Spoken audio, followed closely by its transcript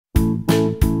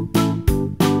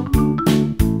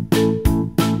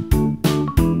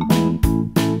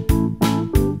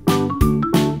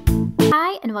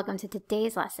and welcome to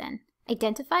today's lesson,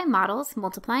 Identify Models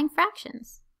Multiplying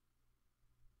Fractions.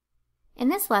 In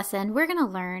this lesson, we're going to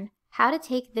learn how to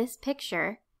take this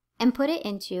picture and put it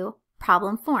into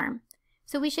problem form.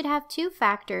 So we should have two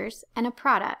factors and a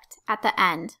product at the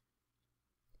end.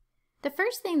 The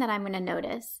first thing that I'm going to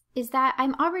notice is that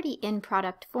I'm already in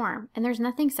product form and there's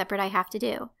nothing separate I have to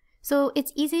do. So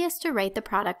it's easiest to write the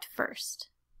product first.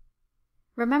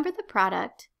 Remember the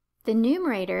product. The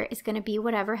numerator is going to be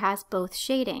whatever has both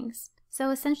shadings.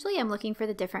 So essentially I'm looking for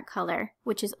the different color,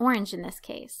 which is orange in this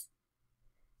case.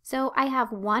 So I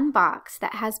have one box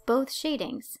that has both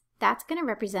shadings. That's going to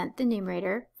represent the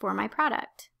numerator for my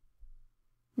product.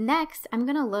 Next, I'm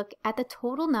going to look at the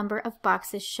total number of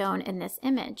boxes shown in this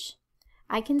image.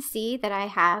 I can see that I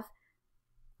have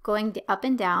going up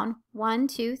and down 1,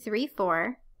 2, 3,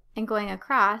 4, and going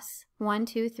across 1,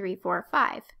 2, 3, 4,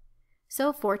 5.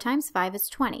 So 4 times 5 is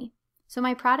 20. So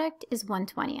my product is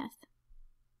 1/20.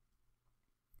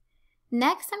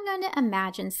 Next, I'm going to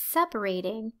imagine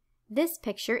separating this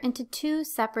picture into two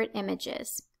separate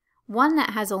images. One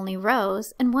that has only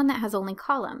rows and one that has only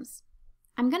columns.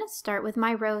 I'm going to start with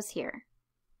my rows here.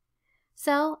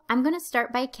 So I'm going to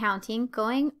start by counting,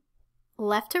 going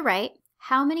left to right,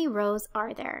 how many rows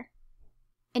are there?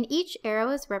 And each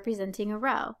arrow is representing a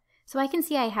row. So I can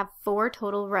see I have 4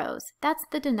 total rows. That's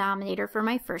the denominator for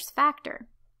my first factor.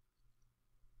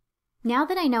 Now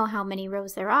that I know how many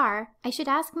rows there are, I should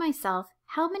ask myself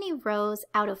how many rows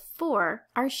out of 4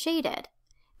 are shaded.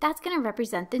 That's going to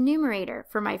represent the numerator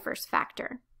for my first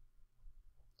factor.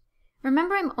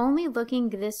 Remember, I'm only looking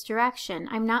this direction.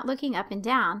 I'm not looking up and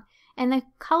down, and the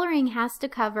coloring has to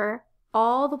cover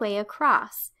all the way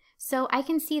across. So I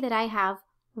can see that I have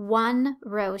 1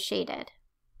 row shaded.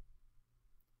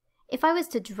 If I was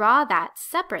to draw that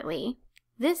separately,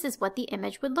 this is what the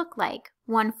image would look like,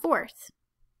 1/4.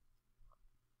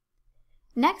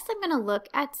 Next, I'm going to look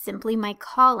at simply my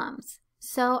columns.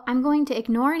 So I'm going to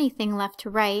ignore anything left to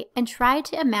right and try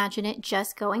to imagine it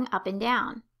just going up and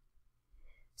down.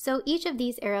 So each of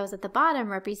these arrows at the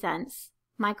bottom represents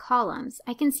my columns.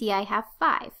 I can see I have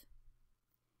 5.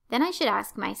 Then I should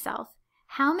ask myself,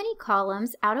 how many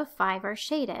columns out of 5 are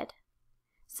shaded?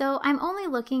 So I'm only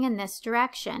looking in this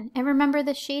direction, and remember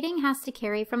the shading has to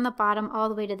carry from the bottom all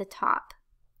the way to the top.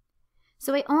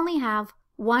 So I only have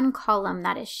 1 column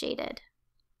that is shaded.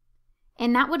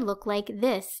 And that would look like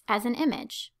this as an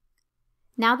image.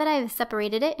 Now that I've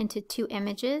separated it into 2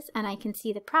 images and I can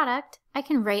see the product, I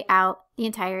can write out the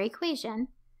entire equation,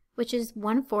 which is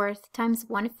 1/4 times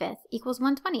 1/5 equals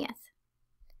 1/20.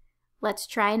 Let's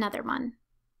try another one.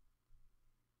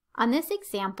 On this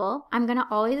example, I'm going to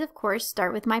always, of course,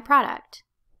 start with my product.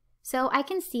 So I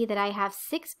can see that I have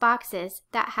 6 boxes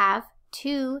that have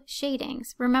 2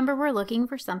 shadings. Remember, we're looking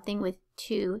for something with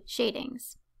 2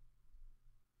 shadings.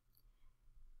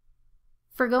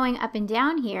 For going up and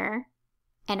down here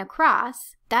and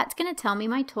across, that's going to tell me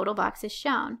my total boxes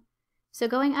shown. So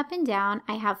going up and down,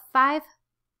 I have 5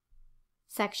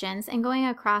 sections, and going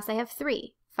across, I have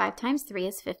 3. 5 times 3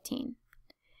 is 15.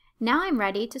 Now I'm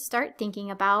ready to start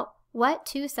thinking about what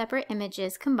 2 separate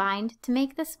images combined to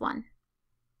make this one.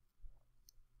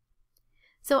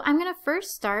 So I'm going to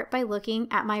first start by looking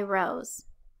at my rows.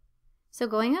 So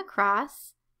going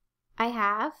across, I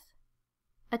have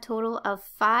a total of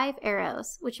 5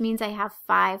 arrows, which means I have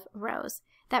 5 rows.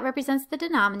 That represents the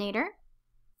denominator.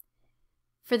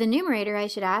 For the numerator, I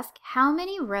should ask, how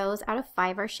many rows out of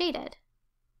 5 are shaded?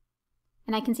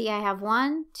 And I can see I have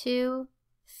 1, 2,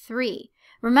 3.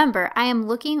 Remember, I am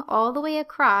looking all the way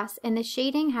across, and the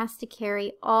shading has to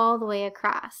carry all the way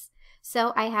across.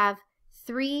 So I have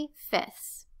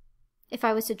 3/5. If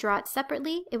I was to draw it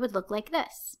separately, it would look like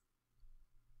this.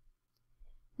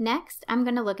 Next, I'm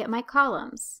going to look at my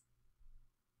columns.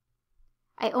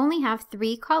 I only have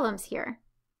 3 columns here.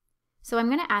 So I'm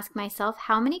going to ask myself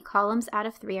how many columns out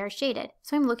of 3 are shaded.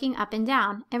 So I'm looking up and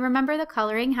down, and remember the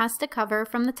coloring has to cover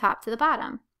from the top to the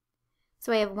bottom.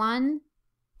 So I have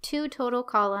 2 total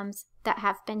columns that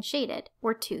have been shaded,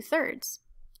 or 2/3.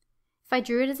 If I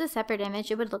drew it as a separate image,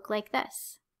 it would look like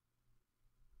this.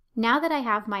 Now that I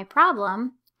have my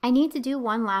problem, I need to do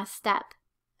one last step.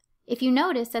 If you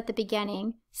notice at the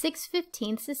beginning,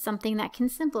 6/15 is something that can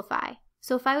simplify.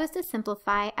 So if I was to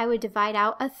simplify, I would divide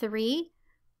out a 3,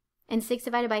 and 6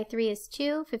 divided by 3 is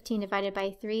 2, 15 divided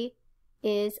by 3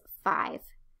 is 5.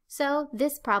 So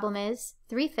this problem is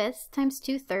 3/5 times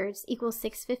 2/3 equals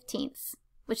 6/15,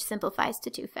 which simplifies to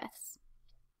 2/5.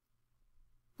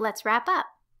 Let's wrap up.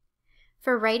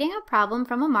 For writing a problem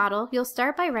from a model, you'll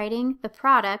start by writing the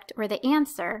product or the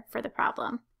answer for the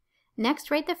problem.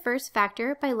 Next, write the first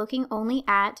factor by looking only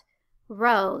at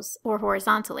rows or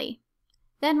horizontally.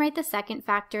 Then write the second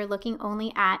factor looking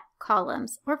only at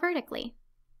columns or vertically.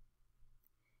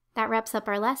 That wraps up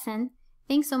our lesson.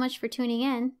 Thanks so much for tuning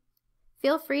in.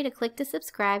 Feel free to click to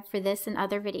subscribe for this and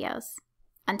other videos.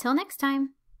 Until next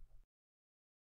time!